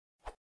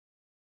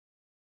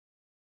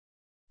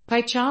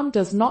Pycharm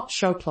does not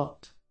show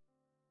plot.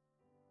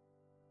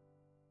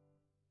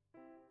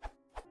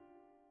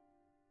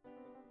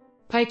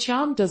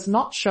 Pycharm does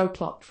not show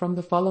plot from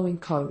the following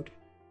code.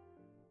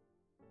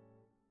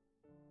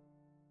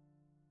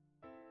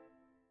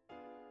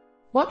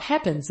 What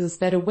happens is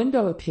that a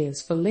window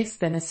appears for less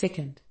than a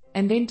second,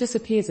 and then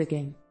disappears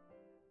again.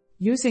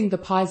 Using the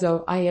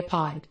piezo I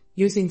applied,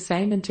 using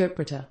same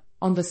interpreter,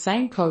 on the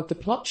same code the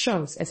plot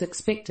shows as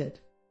expected.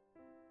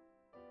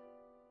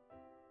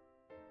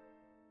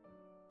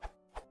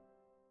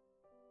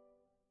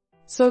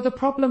 So the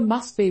problem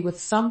must be with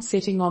some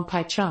setting on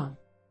Pycharm.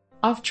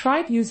 I've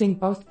tried using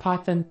both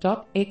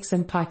python.x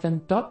and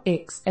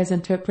python.x as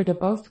interpreter,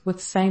 both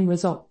with same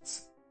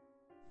results.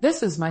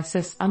 This is my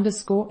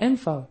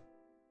sys_info.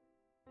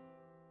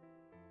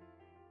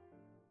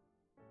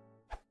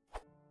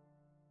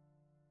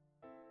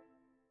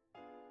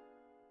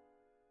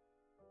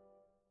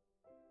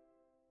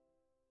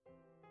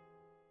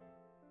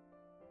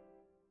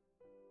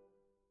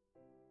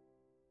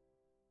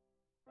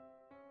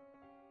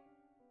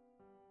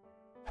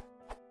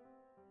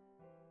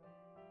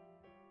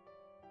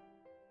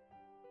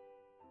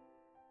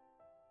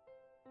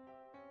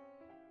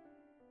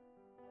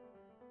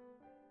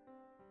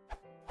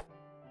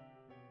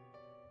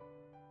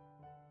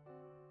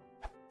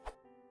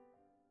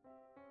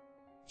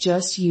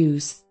 Just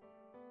use.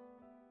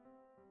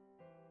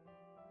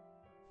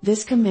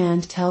 This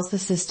command tells the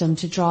system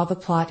to draw the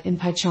plot in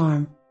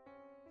Pycharm.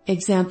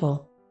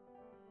 Example.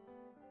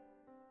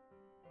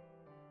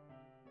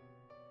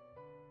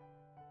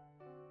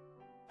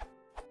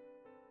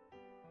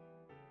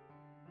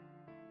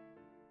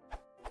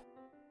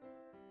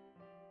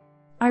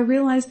 I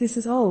realize this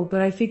is old, but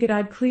I figured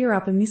I'd clear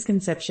up a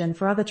misconception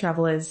for other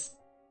travelers.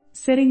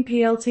 Setting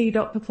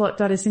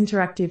plt.plot.is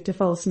interactive to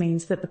false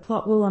means that the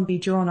plot will be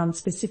drawn on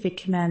specific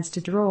commands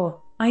to draw,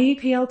 i.e.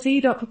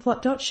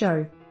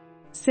 plt.plot.show.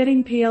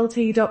 Setting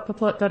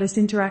plt.plot.is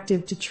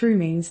interactive to true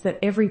means that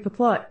every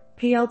plot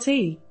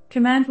plt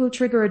command will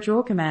trigger a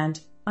draw command,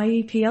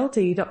 i.e.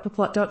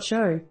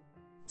 plt.plot.show.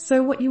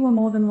 So what you are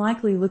more than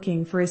likely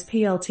looking for is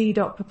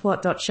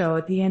plt.plot.show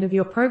at the end of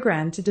your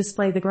program to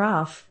display the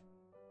graph.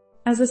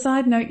 As a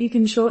side note, you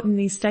can shorten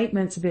these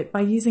statements a bit by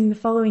using the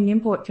following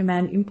import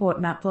command: import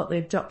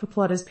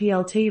matplotlib.plot as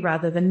plt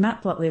rather than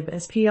matplotlib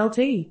as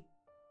plt.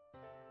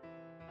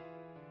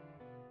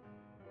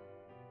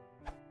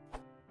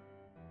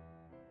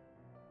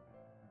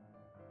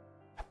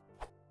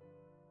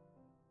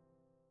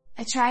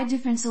 I tried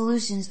different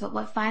solutions, but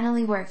what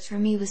finally worked for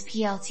me was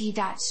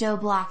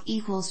plt.showBlock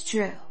equals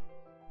true.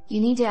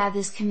 You need to add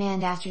this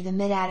command after the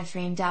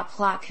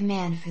mid_attaframe.plot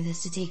command for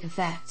this to take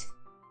effect.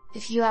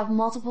 If you have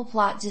multiple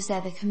plot, just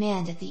add the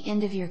command at the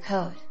end of your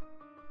code.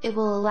 It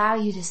will allow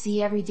you to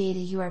see every data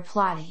you are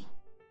plotting.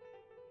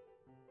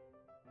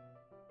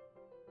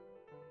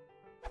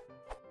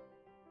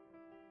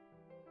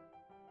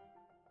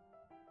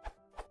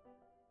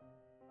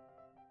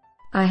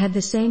 I had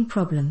the same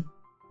problem.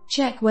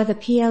 Check whether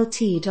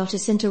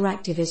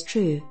plt.isInteractive is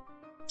true.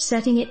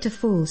 Setting it to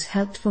false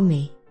helped for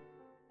me.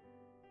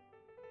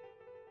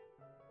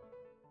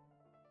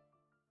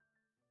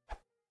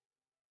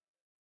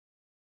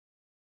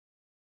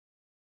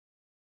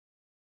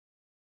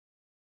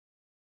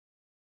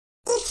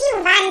 If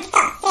you want to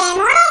say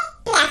more,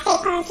 please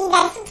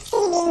consider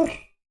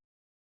subscribing.